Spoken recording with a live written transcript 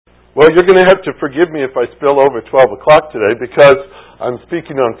Well, you're going to have to forgive me if I spill over 12 o'clock today because I'm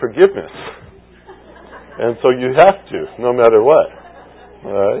speaking on forgiveness. And so you have to, no matter what.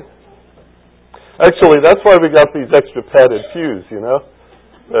 All right? Actually, that's why we got these extra padded pews, you know.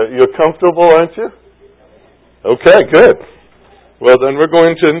 You're comfortable, aren't you? Okay, good. Well, then we're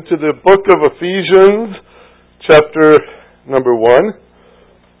going into the book of Ephesians, chapter number 1.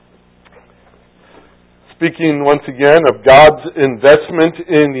 Speaking once again of God's investment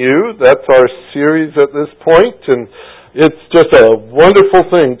in you. That's our series at this point, and it's just a wonderful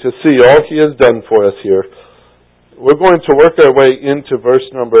thing to see all He has done for us here. We're going to work our way into verse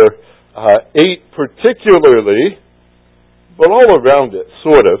number 8 particularly, but all around it,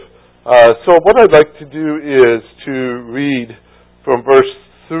 sort of. So what I'd like to do is to read from verse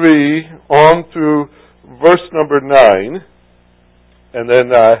 3 on through verse number 9, and then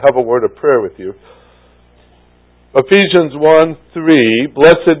have a word of prayer with you. Ephesians 1:3,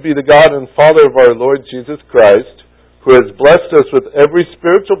 Blessed be the God and Father of our Lord Jesus Christ, who has blessed us with every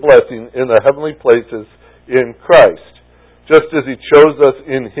spiritual blessing in the heavenly places in Christ, just as He chose us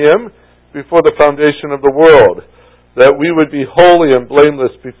in Him before the foundation of the world, that we would be holy and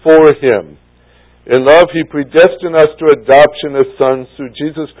blameless before Him. In love He predestined us to adoption as sons through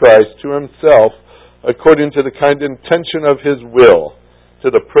Jesus Christ to Himself, according to the kind intention of His will, to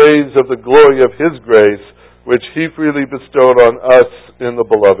the praise of the glory of His grace, which He freely bestowed on us in the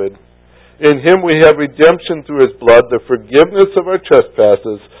Beloved. In Him we have redemption through His blood, the forgiveness of our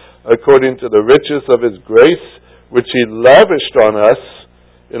trespasses, according to the riches of His grace, which He lavished on us.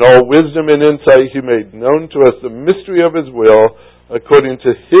 In all wisdom and insight He made known to us the mystery of His will, according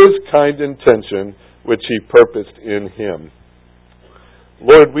to His kind intention, which He purposed in Him.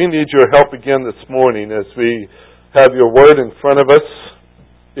 Lord, we need Your help again this morning as we have Your Word in front of us.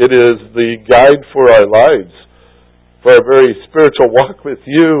 It is the guide for our lives, for our very spiritual walk with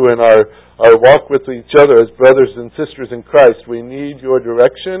You and our walk with each other as brothers and sisters in Christ. We need Your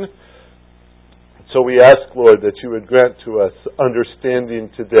direction. So we ask, Lord, that You would grant to us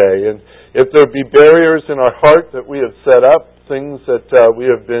understanding today. And if there be barriers in our heart that we have set up, things that we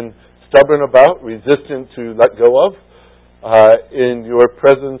have been stubborn about, resistant to let go of, in Your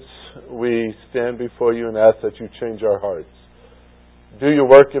presence we stand before You and ask that You change our hearts. Do Your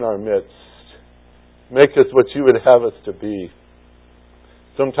work in our midst. Make us what You would have us to be.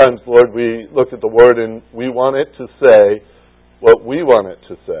 Sometimes, Lord, we look at the Word and we want it to say what we want it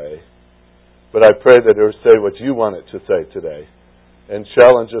to say. But I pray that it will say what You want it to say today. And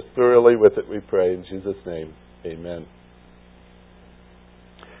challenge us thoroughly with it, we pray. In Jesus' name, amen.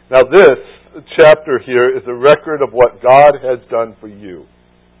 Now this chapter here is a record of what God has done for you.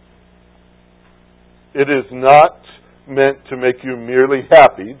 It is not meant to make you merely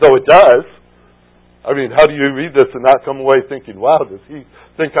happy, though it does. I mean, how do you read this and not come away thinking, wow, does He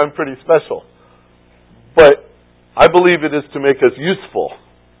think I'm pretty special? But I believe it is to make us useful.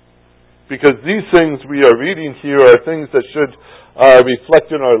 Because these things we are reading here are things that should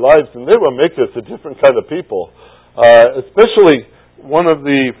reflect in our lives, and they will make us a different kind of people. Especially one of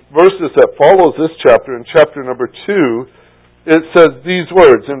the verses that follows this chapter, in chapter number 2, it says these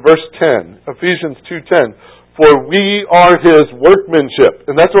words in verse 10, Ephesians 2:10, for we are His workmanship.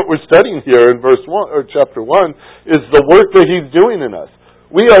 And that's what we're studying here in verse 1 or chapter 1, is the work that He's doing in us.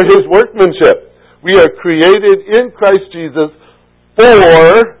 We are His workmanship. We are created in Christ Jesus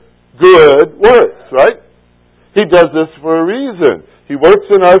for good works, right? He does this for a reason. He works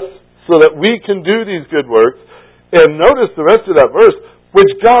in us so that we can do these good works. And notice the rest of that verse,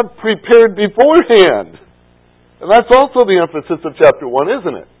 which God prepared beforehand. And that's also the emphasis of chapter 1,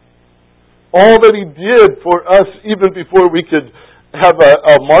 isn't it? All that He did for us, even before we could have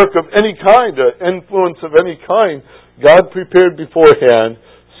a mark of any kind, an influence of any kind, God prepared beforehand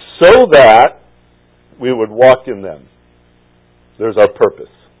so that we would walk in them. There's our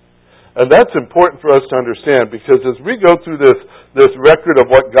purpose. And that's important for us to understand, because as we go through this record of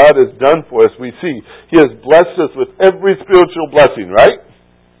what God has done for us, we see He has blessed us with every spiritual blessing, right?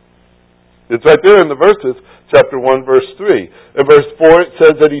 It's right there in the verses, chapter 1, verse 3. In verse 4, it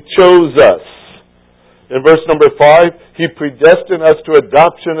says that He chose us. In verse number 5, He predestined us to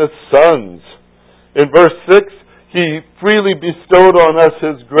adoption as sons. In verse 6, He freely bestowed on us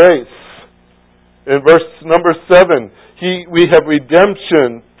His grace. In verse number 7, we have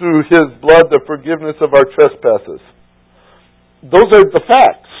redemption through His blood, the forgiveness of our trespasses. Those are the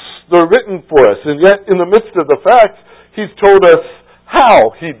facts. They're written for us. And yet, in the midst of the facts, He's told us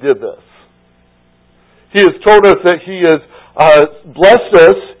how He did this. He has told us that He has blessed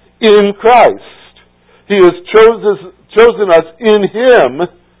us in Christ. He has chosen us in Him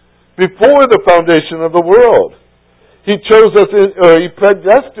before the foundation of the world. He chose us, He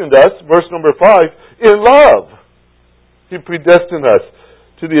predestined us, verse number 5, in love. He predestined us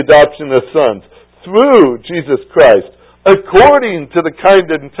to the adoption of sons through Jesus Christ, according to the kind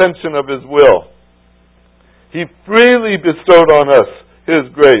intention of His will. He freely bestowed on us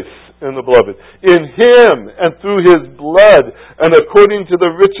His grace in the beloved. In Him and through His blood and according to the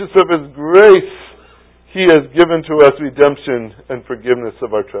riches of His grace, He has given to us redemption and forgiveness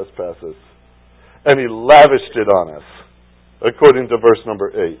of our trespasses. And He lavished it on us, according to verse number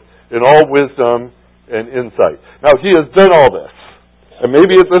 8, in all wisdom and insight. Now, He has done all this. And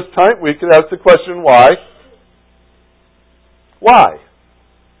maybe at this time we could ask the question, why? Why?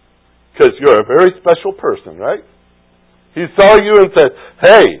 Because you're a very special person, right? He saw you and said,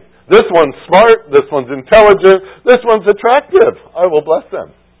 hey, this one's smart, this one's intelligent, this one's attractive. I will bless them.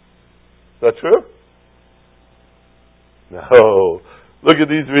 Is that true? No. Look at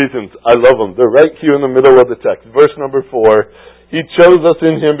these reasons. I love them. They're right here in the middle of the text. Verse number 4. He chose us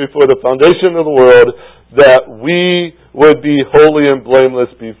in Him before the foundation of the world that we would be holy and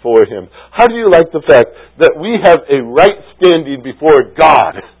blameless before Him. How do you like the fact that we have a right standing before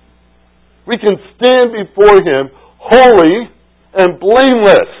God? We can stand before Him holy and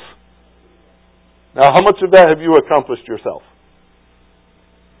blameless. Now, how much of that have you accomplished yourself?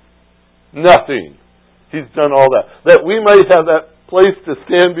 Nothing. He's done all that. That we might have that place to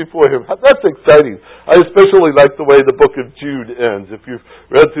stand before Him. That's exciting. I especially like the way the book of Jude ends. If you've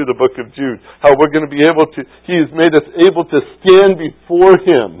read through the book of Jude, how we're going to be able to, He has made us able to stand before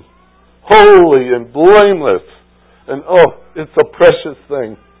Him, holy and blameless. And it's a precious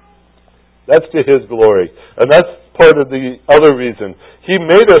thing. That's to His glory. And that's part of the other reason. He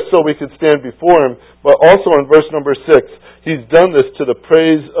made us so we could stand before Him, but also in verse number 6, He's done this to the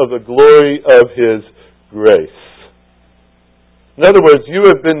praise of the glory of His grace. In other words, you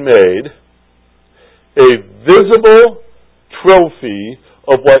have been made a visible trophy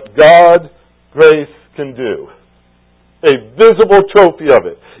of what God's grace can do. A visible trophy of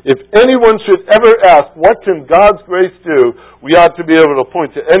it. If anyone should ever ask, what can God's grace do? We ought to be able to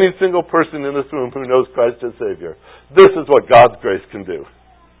point to any single person in this room who knows Christ as Savior. This is what God's grace can do.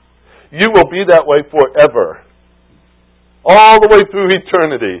 You will be that way forever. All the way through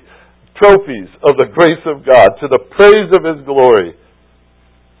eternity. Trophies of the grace of God to the praise of His glory.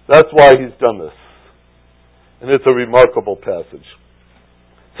 That's why He's done this. And it's a remarkable passage.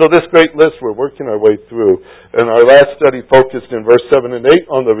 So this great list we're working our way through. And our last study focused in verse 7 and 8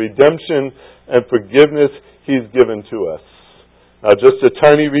 on the redemption and forgiveness He's given to us. Now just a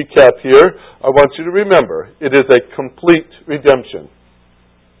tiny recap here. I want you to remember, it is a complete redemption.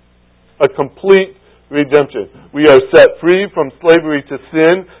 A complete redemption. We are set free from slavery to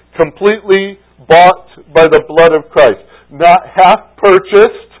sin, completely bought by the blood of Christ. Not half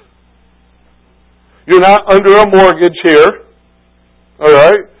purchased. You're not under a mortgage here.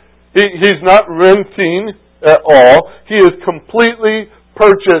 Alright? He's not renting at all. He has completely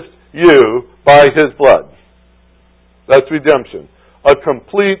purchased you by His blood. That's redemption. A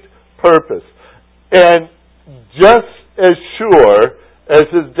complete purpose. And just as sure as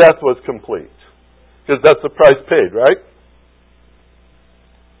His death was complete. Because that's the price paid, right?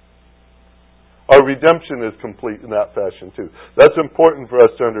 Our redemption is complete in that fashion too. That's important for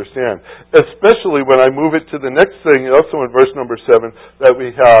us to understand. Especially when I move it to the next thing, also in verse number 7, that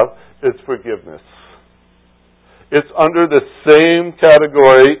we have is forgiveness. It's under the same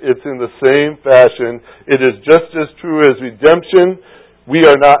category. It's in the same fashion. It is just as true as redemption. We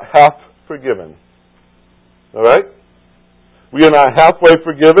are not half forgiven. Alright? We are not halfway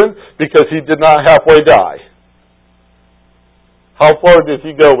forgiven because He did not halfway die. How far did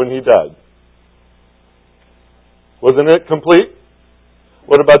He go when He died? Wasn't it complete?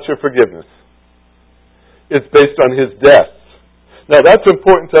 What about your forgiveness? It's based on His death. Now that's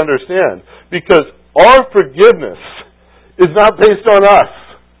important to understand because our forgiveness is not based on us.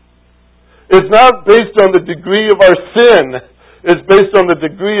 It's not based on the degree of our sin. It's based on the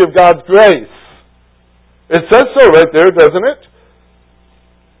degree of God's grace. It says so right there, doesn't it?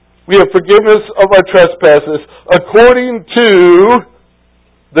 We have forgiveness of our trespasses according to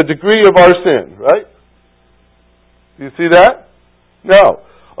the degree of our sin, right? Do you see that? No.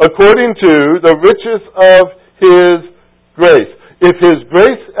 According to the riches of His grace. If His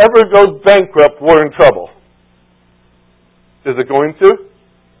grace ever goes bankrupt, we're in trouble. Is it going to?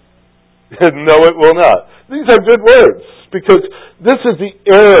 No, it will not. These are good words because this is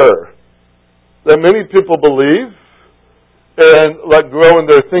the error that many people believe and let grow in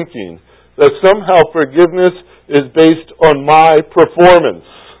their thinking. That somehow forgiveness is based on my performance.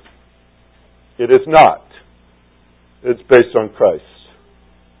 It is not. It's based on Christ.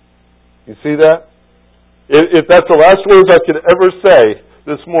 You see that? If that's the last words I could ever say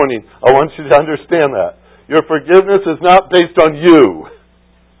this morning, I want you to understand that. Your forgiveness is not based on you.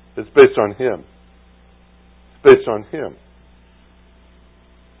 It's based on Him. It's based on Him.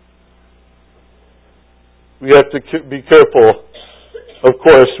 We have to be careful, of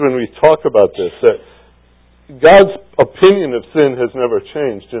course, when we talk about this, that God's opinion of sin has never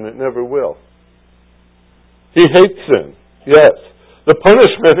changed, and it never will. He hates sin, yes. The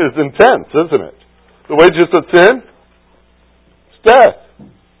punishment is intense, isn't it? The wages of sin? It's death.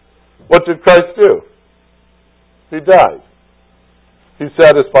 What did Christ do? He died. He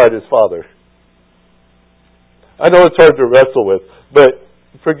satisfied His Father. I know it's hard to wrestle with, but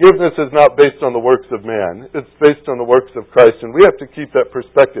forgiveness is not based on the works of man. It's based on the works of Christ. And we have to keep that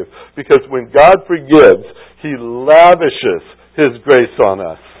perspective, because when God forgives, He lavishes His grace on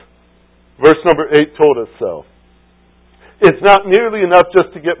us. Verse number 8 told us so. It's not nearly enough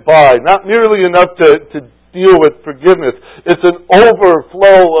just to get by, not nearly enough to deal with forgiveness. It's an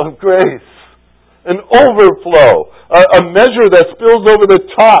overflow of grace. An overflow. A measure that spills over the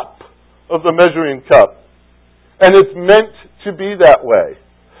top of the measuring cup. And it's meant to be that way.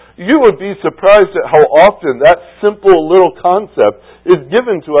 You would be surprised at how often that simple little concept is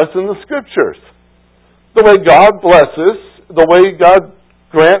given to us in the Scriptures. The way God blesses, the way God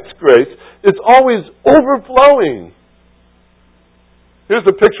grants grace, it's always overflowing. Here's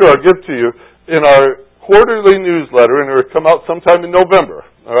a picture I'll give to you in our quarterly newsletter, and it will come out sometime in November.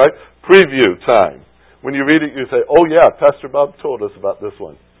 All right? Preview time. When you read it, you say, oh yeah, Pastor Bob told us about this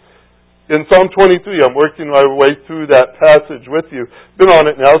one. In Psalm 23, I'm working my way through that passage with you. Been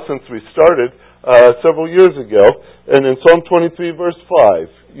on it now since we started several years ago. And in Psalm 23, verse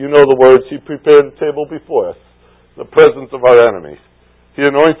 5, you know the words, He prepared a table before us, the presence of our enemies. He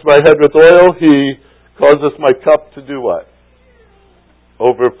anoints my head with oil. He causes my cup to do what?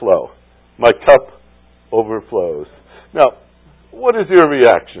 Overflow. My cup overflows. Now, what is your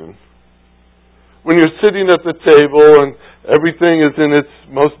reaction? When you're sitting at the table and everything is in its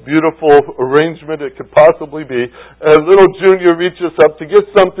most beautiful arrangement it could possibly be, and little Junior reaches up to get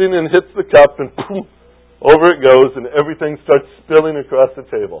something and hits the cup, and boom, over it goes, and everything starts spilling across the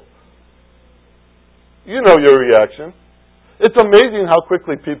table. You know your reaction. It's amazing how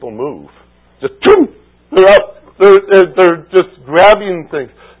quickly people move. Just boom, they're up. They're just grabbing things.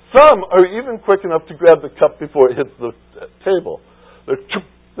 Some are even quick enough to grab the cup before it hits the table.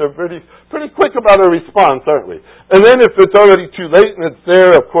 They're pretty quick about our response, aren't we? And then if it's already too late and it's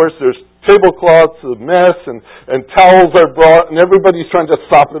there, of course, there's tablecloths, a mess, and towels are brought, and everybody's trying to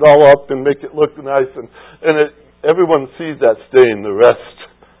sop it all up and make it look nice, and everyone sees that stain the rest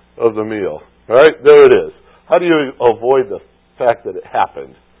of the meal. All right? There it is. How do you avoid the fact that it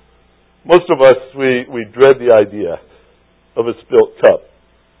happened? Most of us, we dread the idea of a spilt cup.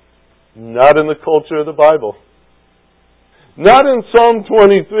 Not in the culture of the Bible. Not in Psalm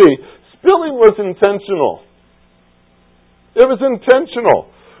 23. Spilling was intentional. It was intentional.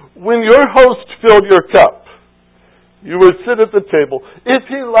 When your host filled your cup, you would sit at the table. If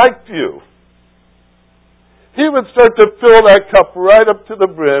he liked you, he would start to fill that cup right up to the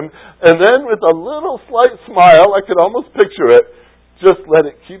brim, and then with a little slight smile, I could almost picture it, just let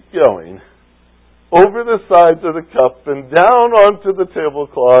it keep going over the sides of the cup and down onto the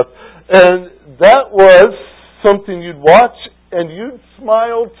tablecloth. And that was something you'd watch and you'd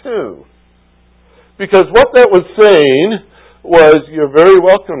smile too. Because what that was saying was, you're very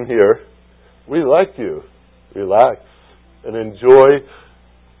welcome here. We like you. Relax and enjoy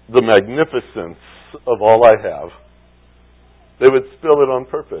the magnificence of all I have. They would spill it on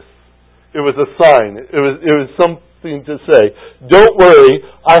purpose. It was a sign. It was something to say, don't worry,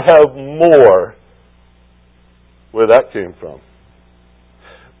 I have more. Where that came from.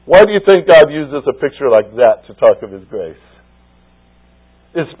 Why do you think God uses a picture like that to talk of His grace?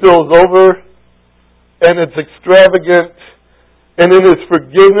 It spills over, and it's extravagant, and in His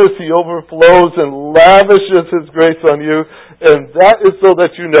forgiveness He overflows and lavishes His grace on you, and that is so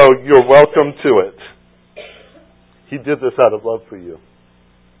that you know you're welcome to it. He did this out of love for you.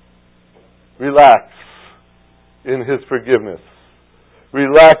 Relax in His forgiveness.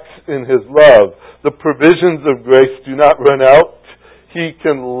 Relax in His love. The provisions of grace do not run out. He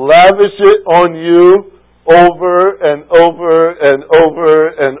can lavish it on you over and over and over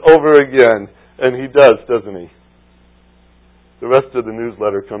and over again. And He does, doesn't He? The rest of the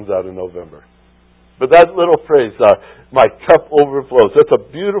newsletter comes out in November. But that little phrase, my cup overflows, that's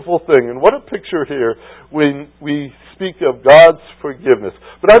a beautiful thing. And what a picture here when we speak of God's forgiveness.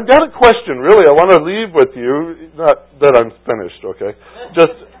 But I've got a question, really, I want to leave with you. Not that I'm finished, okay?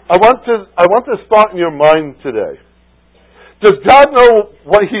 Just, I want this thought in your mind today. Does God know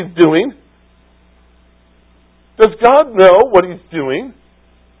what He's doing? Does God know what He's doing?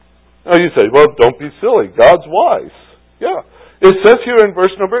 Now you say, well, don't be silly. God's wise. Yeah. It says here in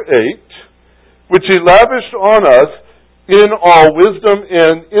verse number 8, which He lavished on us in all wisdom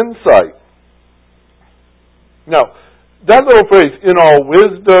and insight. Now, that little phrase, in all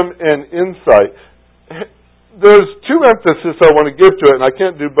wisdom and insight, there's two emphasis I want to give to it, and I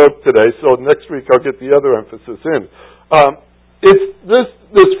can't do both today, so next week I'll get the other emphasis in. It's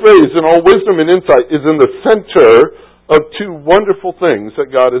this phrase, in all wisdom and insight, is in the center of two wonderful things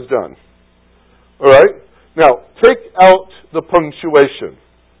that God has done. All right? Now, take out the punctuation.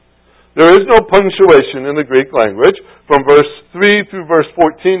 There is no punctuation in the Greek language. From verse 3 through verse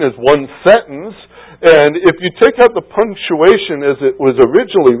 14 is one sentence. And if you take out the punctuation as it was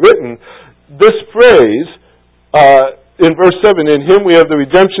originally written, this phrase, in verse 7, in Him we have the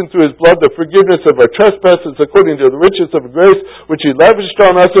redemption through His blood, the forgiveness of our trespasses according to the riches of grace, which He lavished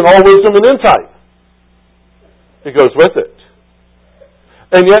on us in all wisdom and insight. It goes with it.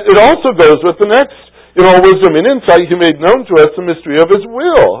 And yet it also goes with the next. In all wisdom and insight, He made known to us the mystery of His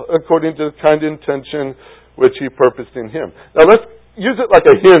will, according to the kind intention which He purposed in Him. Now let's use it like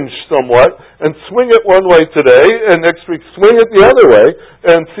a hinge somewhat, and swing it one way today, and next week swing it the other way,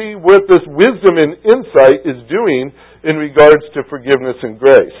 and see what this wisdom and insight is doing in regards to forgiveness and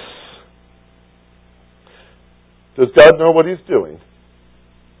grace. Does God know what He's doing?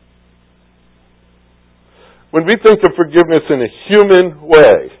 When we think of forgiveness in a human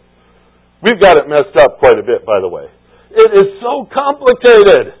way, we've got it messed up quite a bit, by the way. It is so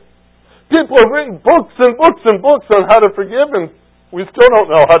complicated. People have written books and books and books on how to forgive, and we still don't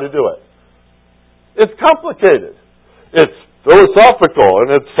know how to do it. It's complicated. It's philosophical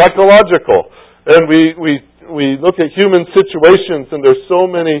and it's psychological. And we look at human situations, and there's so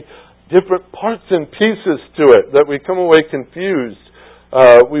many different parts and pieces to it that we come away confused.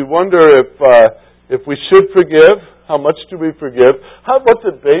 We wonder if we should forgive. How much do we forgive? What's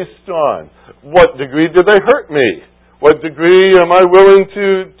it based on? What degree do they hurt me? What degree am I willing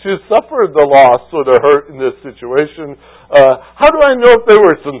to suffer the loss or the hurt in this situation? How do I know if they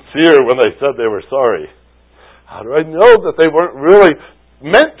were sincere when they said they were sorry? How do I know that they weren't really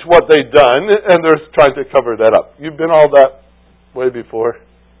meant what they'd done and they're trying to cover that up? You've been all that way before.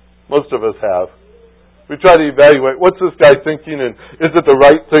 Most of us have. We try to evaluate, what's this guy thinking, and is it the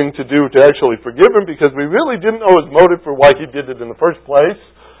right thing to do to actually forgive him, because we really didn't know his motive for why he did it in the first place.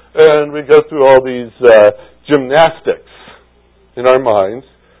 And we go through all these gymnastics in our minds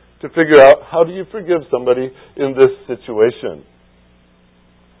to figure out, how do you forgive somebody in this situation?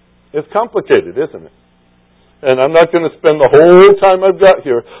 It's complicated, isn't it? And I'm not going to spend the whole time I've got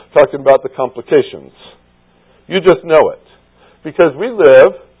here talking about the complications. You just know it. Because we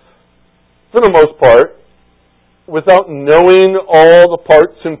live, for the most part, without knowing all the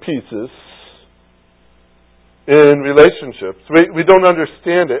parts and pieces in relationships. We don't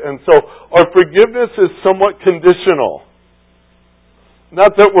understand it. And so our forgiveness is somewhat conditional.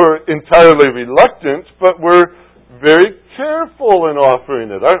 Not that we're entirely reluctant, but we're very careful in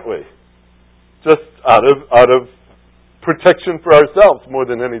offering it, aren't we? Just out of protection for ourselves more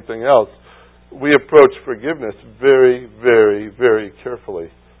than anything else. We approach forgiveness very, very, very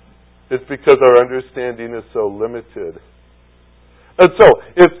carefully. It's because our understanding is so limited. And so,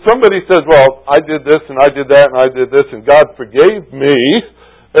 if somebody says, well, I did this and I did that and I did this and God forgave me,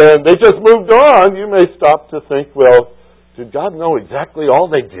 and they just moved on, you may stop to think, well, did God know exactly all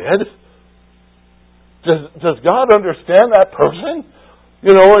they did? Does God understand that person?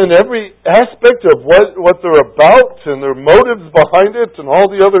 You know, in every aspect of what they're about and their motives behind it and all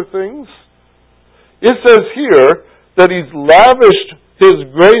the other things? It says here that He's lavished His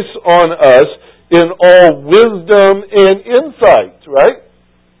grace on us in all wisdom and insight, right?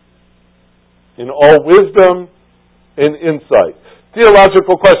 In all wisdom and insight.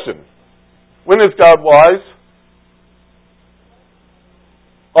 Theological question. When is God wise?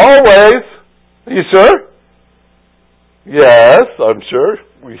 Always. Are you sure? Yes, I'm sure.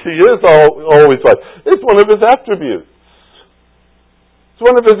 He is always wise. It's one of His attributes. It's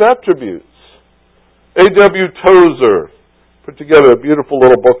one of His attributes. A.W. Tozer put together a beautiful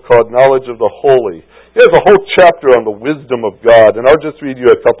little book called Knowledge of the Holy. He has a whole chapter on the wisdom of God, and I'll just read you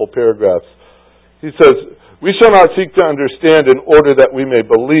a couple paragraphs. He says, "We shall not seek to understand in order that we may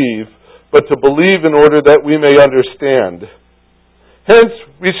believe, but to believe in order that we may understand. Hence,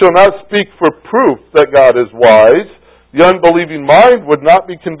 we shall not speak for proof that God is wise. The unbelieving mind would not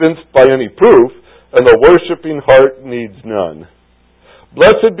be convinced by any proof, and the worshiping heart needs none.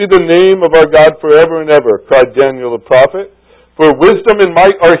 Blessed be the name of our God forever and ever," cried Daniel the prophet. "For wisdom and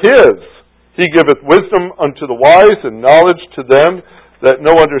might are His. He giveth wisdom unto the wise, and knowledge to them that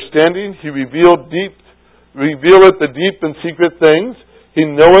know understanding. He revealed deep revealeth the deep and secret things. He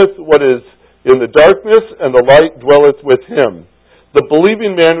knoweth what is in the darkness, and the light dwelleth with him. The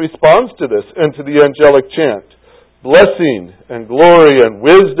believing man responds to this and to the angelic chant. Blessing and glory and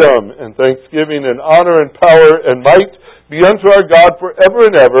wisdom and thanksgiving and honor and power and might be unto our God forever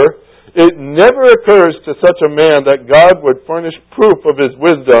and ever. It never occurs to such a man that God would furnish proof of his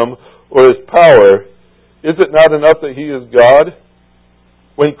wisdom or his power. Is it not enough that he is God?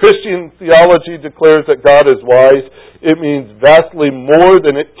 When Christian theology declares that God is wise, it means vastly more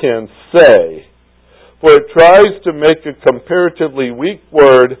than it can say. For it tries to make a comparatively weak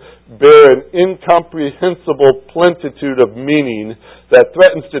word bear an incomprehensible plenitude of meaning that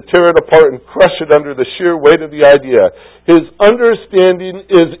threatens to tear it apart and crush it under the sheer weight of the idea. His understanding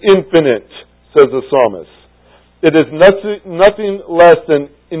is infinite, says the psalmist. It is nothing less than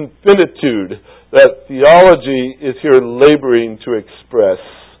infinitude that theology is here laboring to express.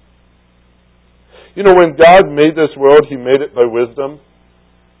 You know, when God made this world, He made it by wisdom.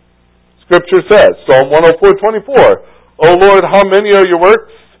 Scripture says, Psalm 104:24, O Lord, how many are your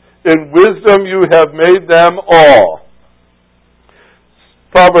works? In wisdom you have made them all.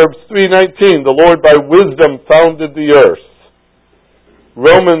 Proverbs 3:19, the Lord by wisdom founded the earth.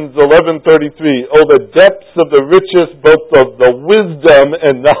 Romans 11:33, oh, the depths of the riches, both of the wisdom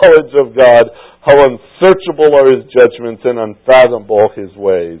and knowledge of God, how unsearchable are His judgments and unfathomable His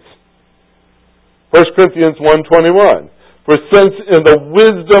ways. 1 Corinthians 1:21, for since in the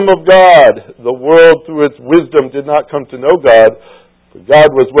wisdom of God, the world through its wisdom did not come to know God, but God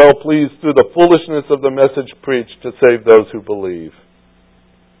was well pleased through the foolishness of the message preached to save those who believe.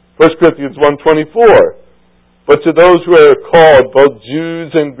 1 Corinthians 1:24, but to those who are called, both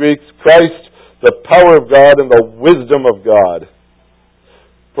Jews and Greeks, Christ, the power of God and the wisdom of God.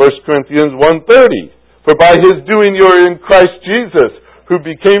 1 Corinthians 1:30, for by His doing you are in Christ Jesus, who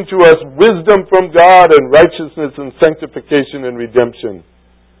became to us wisdom from God and righteousness and sanctification and redemption.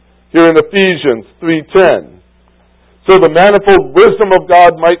 Here in Ephesians 3:10, so the manifold wisdom of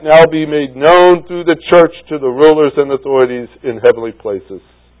God might now be made known through the church to the rulers and authorities in heavenly places.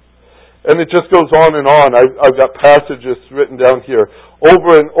 And it just goes on and on. I've got passages written down here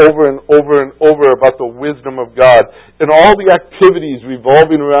over and over and over and over about the wisdom of God and all the activities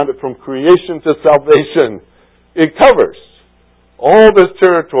revolving around it from creation to salvation. It covers all this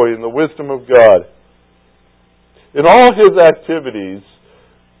territory in the wisdom of God. In all His activities,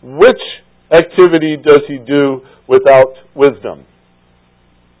 which activity does He do without wisdom?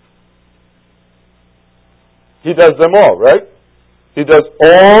 He does them all, right? He does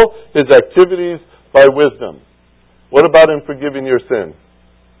all His activities by wisdom. What about in forgiving your sin?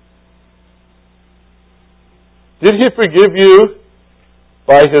 Did He forgive you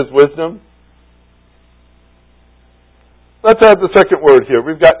by His wisdom? Let's add the second word here.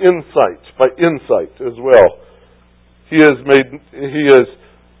 We've got insight, by insight as well. He has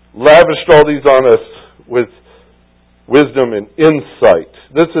lavished all these on us with wisdom and insight.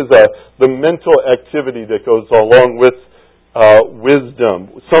 This is the mental activity that goes along with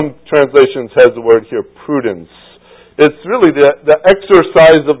wisdom. Some translations has the word here, prudence. It's really the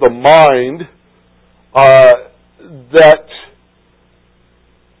exercise of the mind that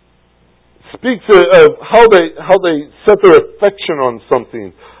speaks of how they set their affection on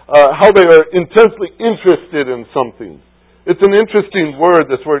something, how they are intensely interested in something. It's an interesting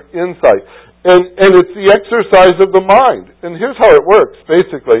word, this word insight. And it's the exercise of the mind. And here's how it works,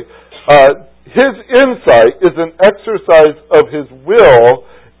 basically. His insight is an exercise of His will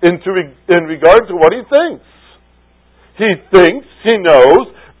in regard to what He thinks. He thinks, He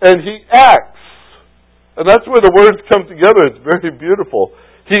knows, and He acts. And that's where the words come together. It's very beautiful.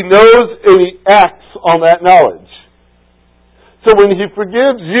 He knows and He acts on that knowledge. So when He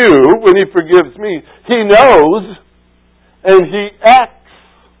forgives you, when He forgives me, He knows and He acts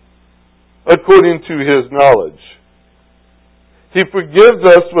according to His knowledge. He forgives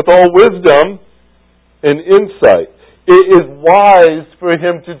us with all wisdom and insight. It is wise for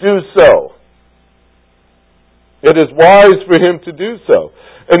Him to do so. It is wise for Him to do so.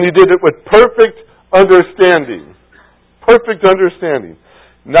 And He did it with perfect understanding. Perfect understanding.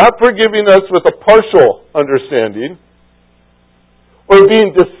 Not forgiving us with a partial understanding or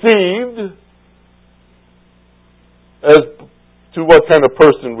being deceived as to what kind of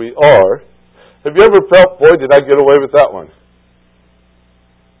person we are. Have you ever felt, boy, did I get away with that one?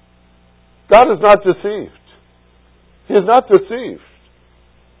 God is not deceived. He is not deceived.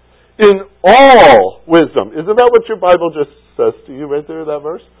 In all wisdom. Isn't that what your Bible just says to you right there, that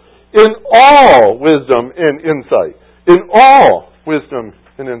verse? In all wisdom and insight. In all wisdom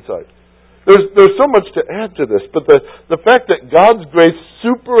and insight. There's so much to add to this, but the fact that God's grace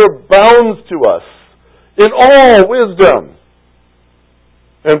superabounds to us in all wisdom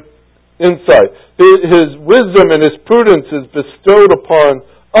and insight. His wisdom and His prudence is bestowed upon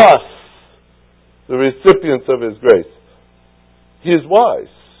us, the recipients of His grace. He is wise.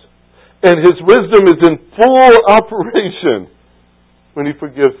 And His wisdom is in full operation when He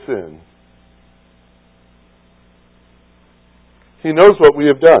forgives sin. He knows what we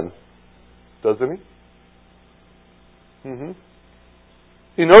have done, doesn't He?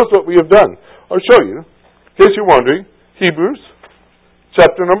 He knows what we have done. I'll show you, in case you're wondering. Hebrews,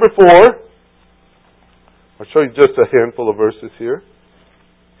 chapter number 4. I'll show you just a handful of verses here.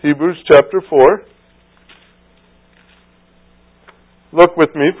 Hebrews chapter 4. Look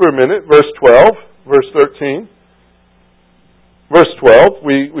with me for a minute. Verse 12, verse 13. Verse 12,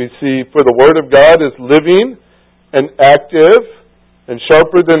 we see, for the Word of God is living and active and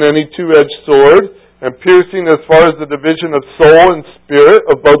sharper than any two-edged sword, and piercing as far as the division of soul and spirit,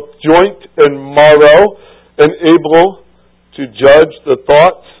 of both joint and marrow, and able to judge the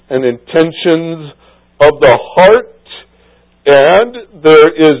thoughts and intentions of the heart. And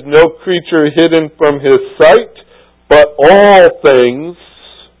there is no creature hidden from His sight, but all things,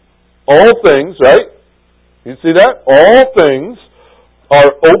 right? You see that? All things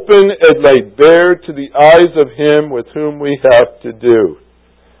are open and laid bare to the eyes of Him with whom we have to do.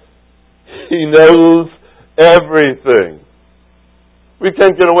 He knows everything. We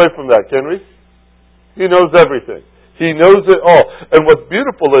can't get away from that, can we? He knows everything. He knows it all. And what's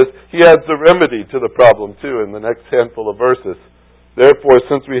beautiful is He adds the remedy to the problem too in the next handful of verses. Therefore,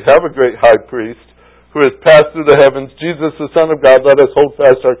 since we have a great high priest who has passed through the heavens, Jesus the Son of God, let us hold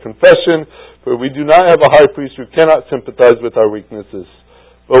fast our confession, for we do not have a high priest who cannot sympathize with our weaknesses,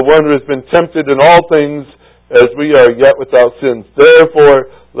 but one who has been tempted in all things as we are, yet without sins. Therefore,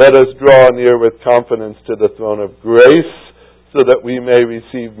 let us draw near with confidence to the throne of grace, so that we may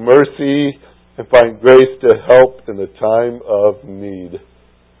receive mercy and find grace to help in the time of need.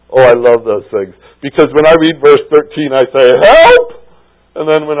 Oh, I love those things. Because when I read verse 13, I say, help! And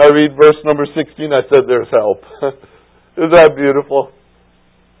then when I read verse number 16, I said, there's help. Isn't that beautiful?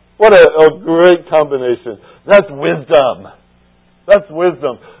 What a great combination. That's wisdom. That's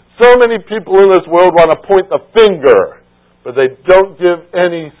wisdom. So many people in this world want to point the finger, but they don't give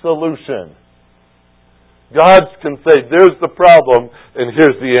any solution. God can say, there's the problem, and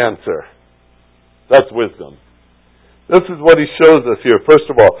here's the answer. That's wisdom. This is what He shows us here.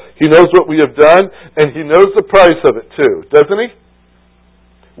 First of all, He knows what we have done, and He knows the price of it too, doesn't He?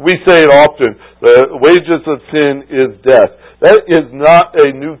 We say it often, the wages of sin is death. That is not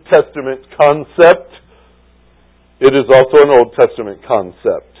a New Testament concept. It is also an Old Testament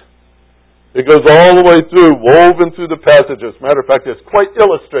concept. It goes all the way through, woven through the passages. Matter of fact, it's quite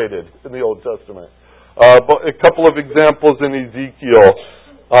illustrated in the Old Testament. But a couple of examples in Ezekiel,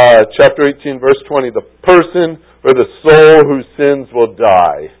 chapter 18, verse 20. The person or the soul who sins will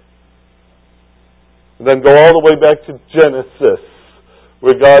die. And then go all the way back to Genesis,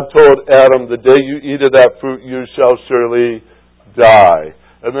 where God told Adam, the day you eat of that fruit, you shall surely die.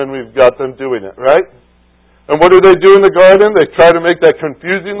 And then we've got them doing it, right? And what do they do in the garden? They try to make that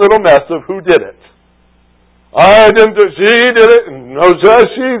confusing little mess of who did it. I didn't do it. She did it. And no,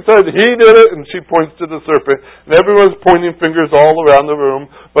 she said he did it. And she points to the serpent. And everyone's pointing fingers all around the room.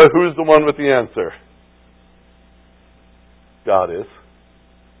 But who's the one with the answer? God is.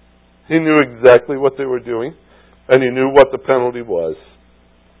 He knew exactly what they were doing. And He knew what the penalty was.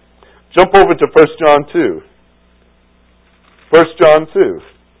 Jump over to 1 John 2. 1 John 2.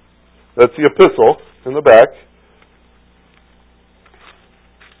 That's the epistle in the back.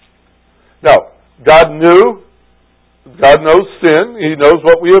 Now, God knows sin. He knows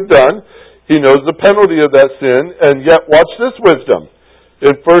what we have done. He knows the penalty of that sin. And yet, watch this wisdom.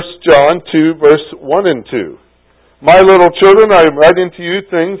 In 1 John 2, verse 1 and 2. My little children, I am writing to you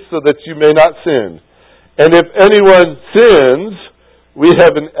things so that you may not sin. And if anyone sins, we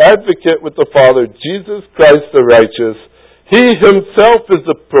have an advocate with the Father, Jesus Christ the righteous. He Himself is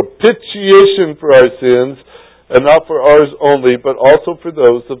the propitiation for our sins, and not for ours only, but also for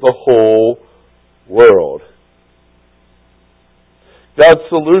those of the whole world. God's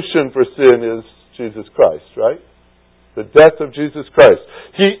solution for sin is Jesus Christ, right? The death of Jesus Christ.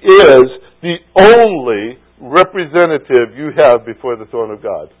 He is the only representative you have before the throne of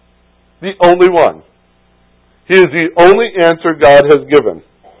God. The only one. He is the only answer God has given.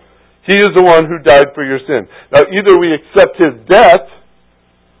 He is the one who died for your sin. Now, either we accept His death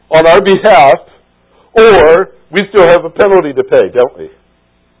on our behalf, or we still have a penalty to pay, don't we?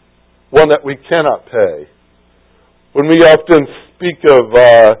 One that we cannot pay. When we often speak of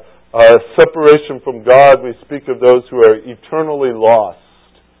separation from God, we speak of those who are eternally lost.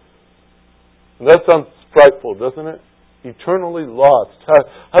 And that sounds frightful, doesn't it? Eternally lost.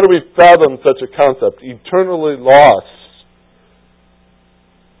 How do we fathom such a concept? Eternally lost.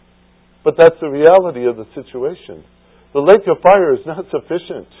 But that's the reality of the situation. The lake of fire is not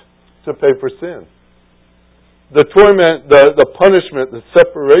sufficient to pay for sin. The torment, the punishment, the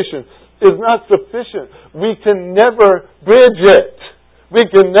separation is not sufficient. We can never bridge it. We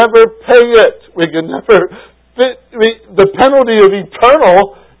can never pay it. We can never the penalty of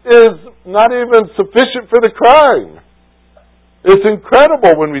eternal is not even sufficient for the crime. It's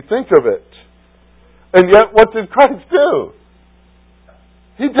incredible when we think of it. And yet, what did Christ do?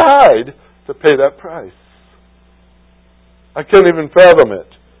 He died to pay that price. I can't even fathom it.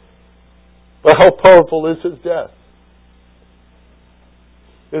 But how powerful is His death?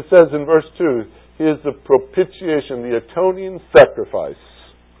 It says in verse 2, He is the propitiation, the atoning sacrifice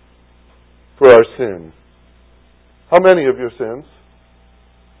for our sin. How many of your sins?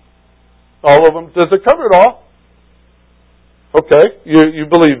 All of them? Does it cover it all? Okay, you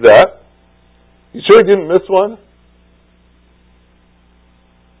believe that. You sure He didn't miss one?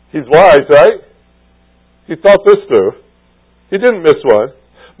 He's wise, right? He thought this through. He didn't miss one.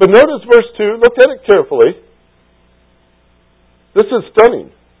 But notice verse 2, look at it carefully. This is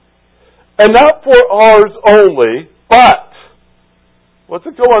stunning. And not for ours only, but, what's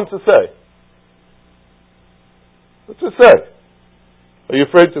it go on to say? What's it say? Are you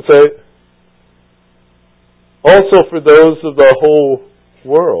afraid to say it? Also for those of the whole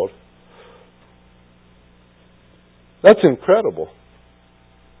world. That's incredible.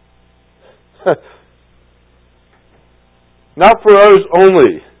 Not for ours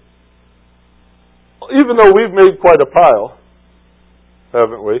only. Even though we've made quite a pile,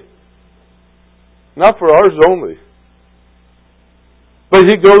 haven't we? Not for ours only. But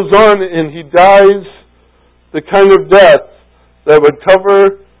He goes on and He dies the kind of death that would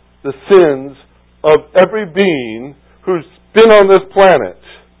cover the sins of every being who's been on this planet.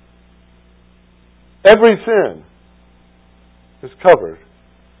 Every sin is covered.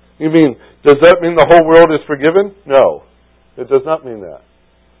 You mean, does that mean the whole world is forgiven? No. It does not mean that.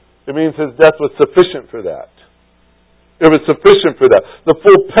 It means His death was sufficient for that. It was sufficient for that. The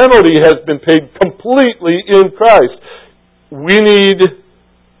full penalty has been paid completely in Christ. We need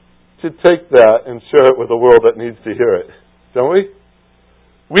to take that and share it with a world that needs to hear it. Don't we?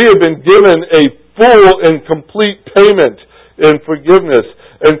 We have been given a full and complete payment in forgiveness.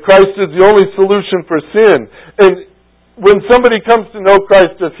 And Christ is the only solution for sin. And when somebody comes to know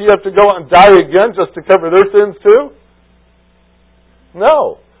Christ, does he have to go out and die again just to cover their sins too?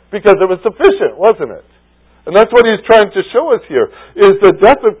 No. Because it was sufficient, wasn't it? And that's what He's trying to show us here, is the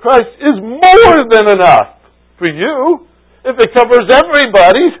death of Christ is more than enough for you. If it covers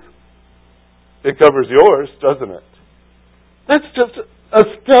everybody, it covers yours, doesn't it? That's just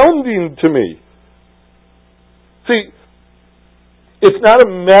astounding to me. See, it's not a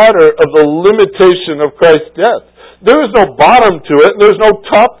matter of the limitation of Christ's death. There is no bottom to it, and there's no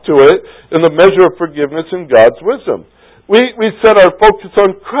top to it in the measure of forgiveness in God's wisdom. We set our focus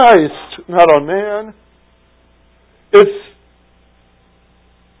on Christ, not on man. It's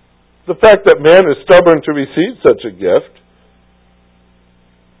the fact that man is stubborn to receive such a gift.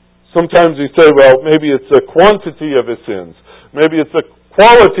 Sometimes we say, well, maybe it's the quantity of his sins. Maybe it's the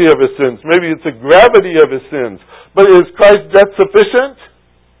quality of his sins. Maybe it's the gravity of his sins. But is Christ's death sufficient?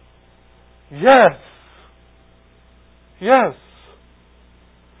 Yes. Yes.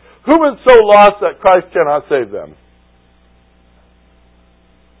 Who is so lost that Christ cannot save them?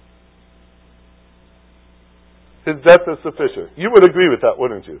 His death is sufficient. You would agree with that,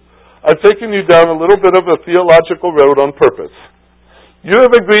 wouldn't you? I've taken you down a little bit of a theological road on purpose. You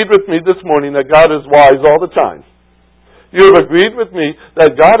have agreed with me this morning that God is wise all the time. You have agreed with me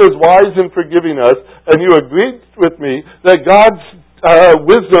that God is wise in forgiving us, and you agreed with me that God's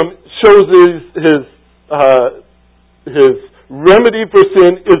wisdom shows His remedy for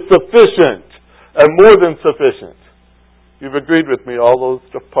sin is sufficient, and more than sufficient. You've agreed with me all those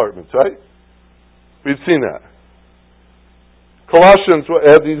departments, right? We've seen that. Colossians will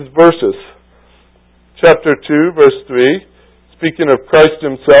add these verses. Chapter 2, verse 3, speaking of Christ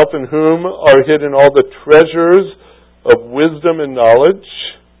Himself, in whom are hidden all the treasures of wisdom and knowledge.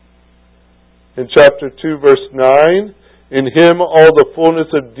 In chapter 2, verse 9, in Him all the fullness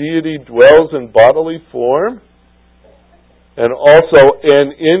of deity dwells in bodily form. And also,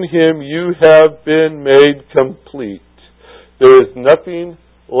 and in Him you have been made complete. There is nothing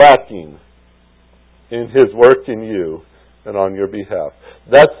lacking in His work in you and on your behalf.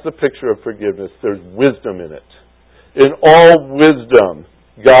 That's the picture of forgiveness. There's wisdom in it. In all wisdom,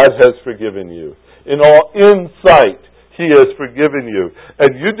 God has forgiven you. In all insight, He has forgiven you.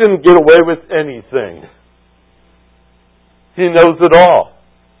 And you didn't get away with anything. He knows it all.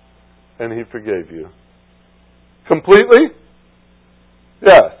 And He forgave you. Completely?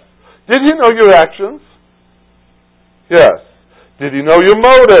 Yes. Did He know your actions? Yes. Did He know your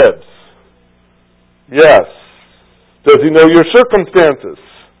motives? Yes. Does He know your circumstances?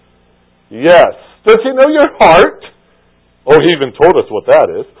 Yes. Does He know your heart? Oh, He even told us what that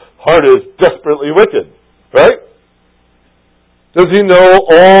is. Heart is desperately wicked. Right? Does He know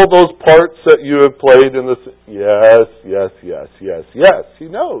all those parts that you have played in this? Yes, yes, yes, yes, yes. He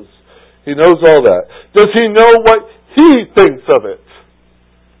knows. He knows all that. Does He know what He thinks of it?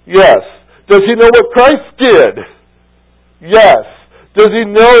 Yes. Does He know what Christ did? Yes. Does He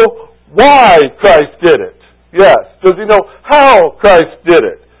know why Christ did it? Yes. Does He know how Christ did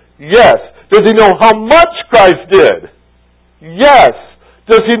it? Yes. Does He know how much Christ did? Yes.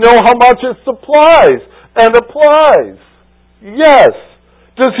 Does He know how much it supplies and applies? Yes.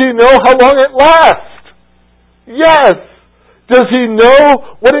 Does He know how long it lasts? Yes. Does He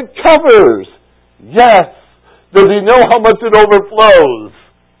know what it covers? Yes. Does He know how much it overflows?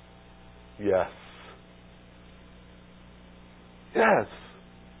 Yes. Yes.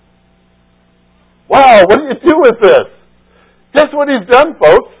 Wow, what do you do with this? Guess what He's done,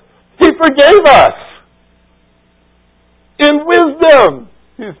 folks? He forgave us. In wisdom,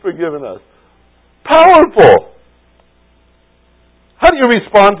 He's forgiven us. Powerful. How do you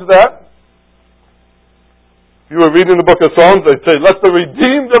respond to that? If you were reading the book of Psalms, they'd say, let the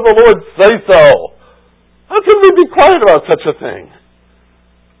redeemed of the Lord say so. How can we be quiet about such a thing?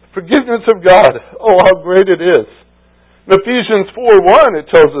 Forgiveness of God. Oh, how great it is. In Ephesians 4:1, it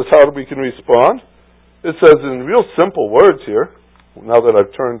tells us how we can respond. It says in real simple words here, now that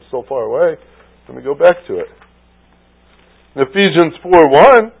I've turned so far away, let me go back to it. In Ephesians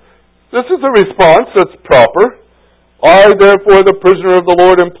 4:1, this is a response that's proper. I, therefore, the prisoner of the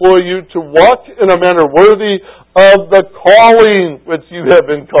Lord, implore you to walk in a manner worthy of the calling which you have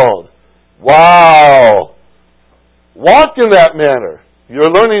been called. Wow! Walk in that manner. You're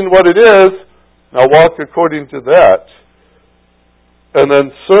learning what it is. Now walk according to that. And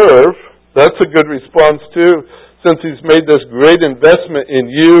then serve. That's a good response too. Since He's made this great investment in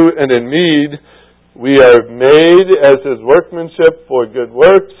you and in me, we are made as His workmanship for good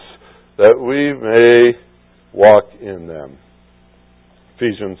works, that we may walk in them.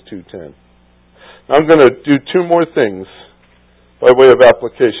 Ephesians 2:10. Now I'm going to do two more things by way of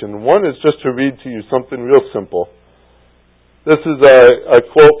application. One is just to read to you something real simple. This is a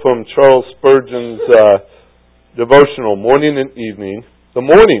quote from Charles Spurgeon's devotional, Morning and Evening. The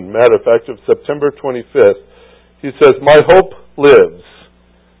morning, matter of fact, of September 25th. He says, my hope lives,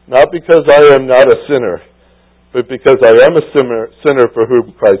 not because I am not a sinner, but because I am a sinner for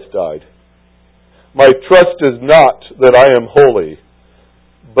whom Christ died. My trust is not that I am holy,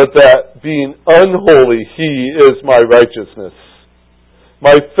 but that being unholy, He is my righteousness.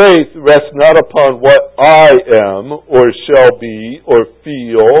 My faith rests not upon what I am, or shall be, or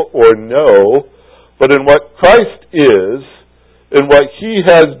feel, or know, but in what Christ is, in what He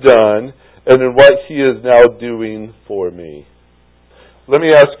has done, and in what He is now doing for me. Let me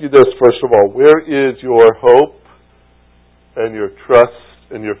ask you this, first of all. Where is your hope and your trust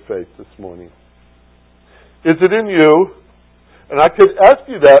and your faith this morning? Is it in you? And I could ask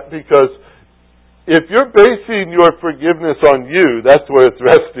you that because if you're basing your forgiveness on you, that's where it's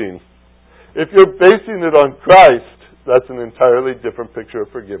resting. If you're basing it on Christ, that's an entirely different picture of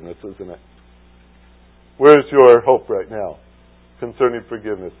forgiveness, isn't it? Where's your hope right now concerning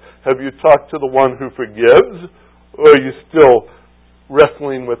forgiveness? Have you talked to the one who forgives, or are you still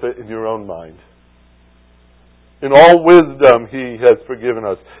wrestling with it in your own mind? In all wisdom, He has forgiven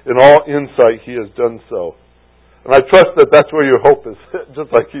us. In all insight, He has done so. And I trust that that's where your hope is,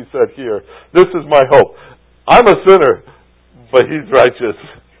 just like He said here. This is my hope. I'm a sinner, but He's righteous.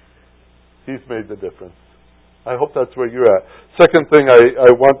 He's made the difference. I hope that's where you're at. Second thing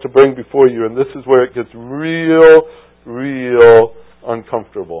I want to bring before you, and this is where it gets real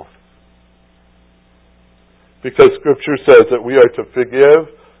uncomfortable. Because Scripture says that we are to forgive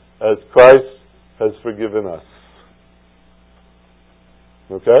as Christ has forgiven us.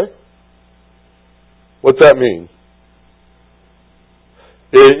 Okay? What's that mean?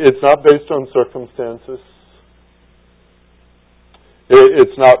 It's not based on circumstances.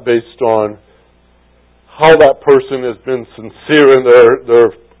 It's not based on how that person has been sincere in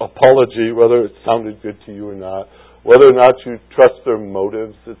their apology, whether it sounded good to you or not, whether or not you trust their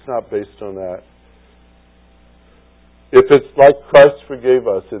motives. It's not based on that. If it's like Christ forgave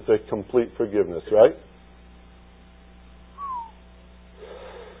us, it's a complete forgiveness, right?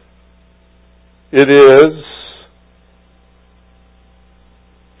 It is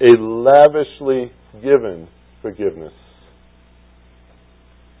a lavishly given forgiveness.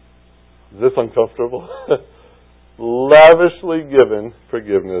 Is this uncomfortable? Lavishly given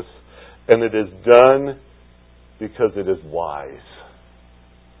forgiveness, and it is done because it is wise.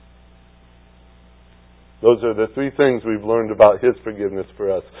 Those are the three things we've learned about His forgiveness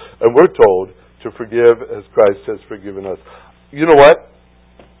for us. And we're told to forgive as Christ has forgiven us. You know what?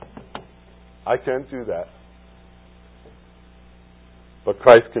 I can't do that. But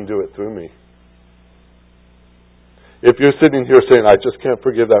Christ can do it through me. If you're sitting here saying, I just can't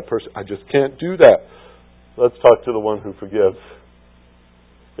forgive that person, I just can't do that, let's talk to the one who forgives.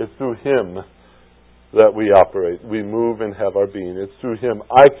 It's through Him that we operate. We move and have our being. It's through Him.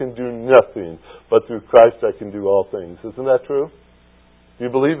 I can do nothing, but through Christ I can do all things. Isn't that true? Do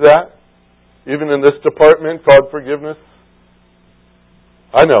you believe that? Even in this department called forgiveness?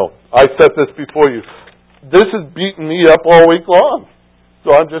 I know. I set this before you. This has beaten me up all week long.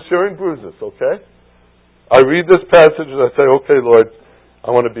 So I'm just sharing bruises, okay? I read this passage and I say, okay, Lord,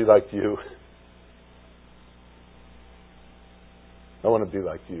 I want to be like you. I want to be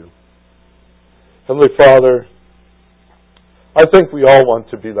like you. Heavenly Father, I think we all want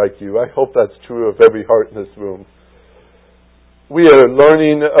to be like you. I hope that's true of every heart in this room. We are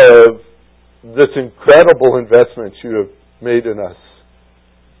learning of this incredible investment you have made in us.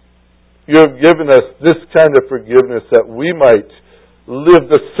 You have given us this kind of forgiveness that we might live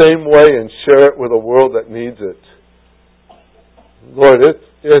the same way and share it with a world that needs it. Lord,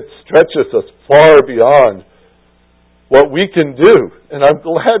 it stretches us far beyond what we can do, and I'm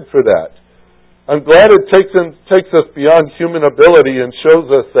glad for that. I'm glad it takes us beyond human ability and shows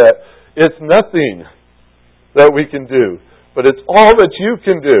us that it's nothing that we can do, but it's all that you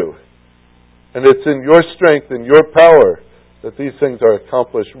can do. And it's in your strength and your power that these things are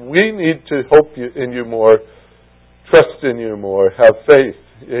accomplished. We need to hope in you more, trust in you more, have faith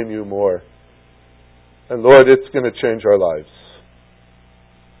in you more. And Lord, it's going to change our lives.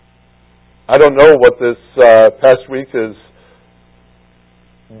 I don't know what this past week has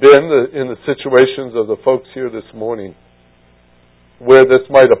been in the situations of the folks here this morning, where this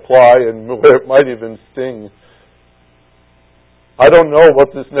might apply and where it might even sting. I don't know what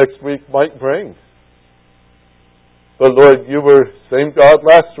this next week might bring. But Lord, you were same God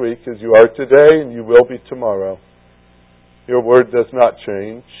last week as you are today, and you will be tomorrow. Your word does not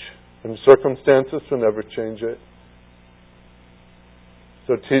change, and circumstances will never change it.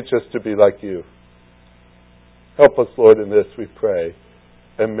 So teach us to be like you. Help us, Lord, in this, we pray,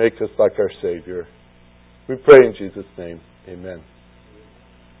 and make us like our Savior. We pray in Jesus' name. Amen.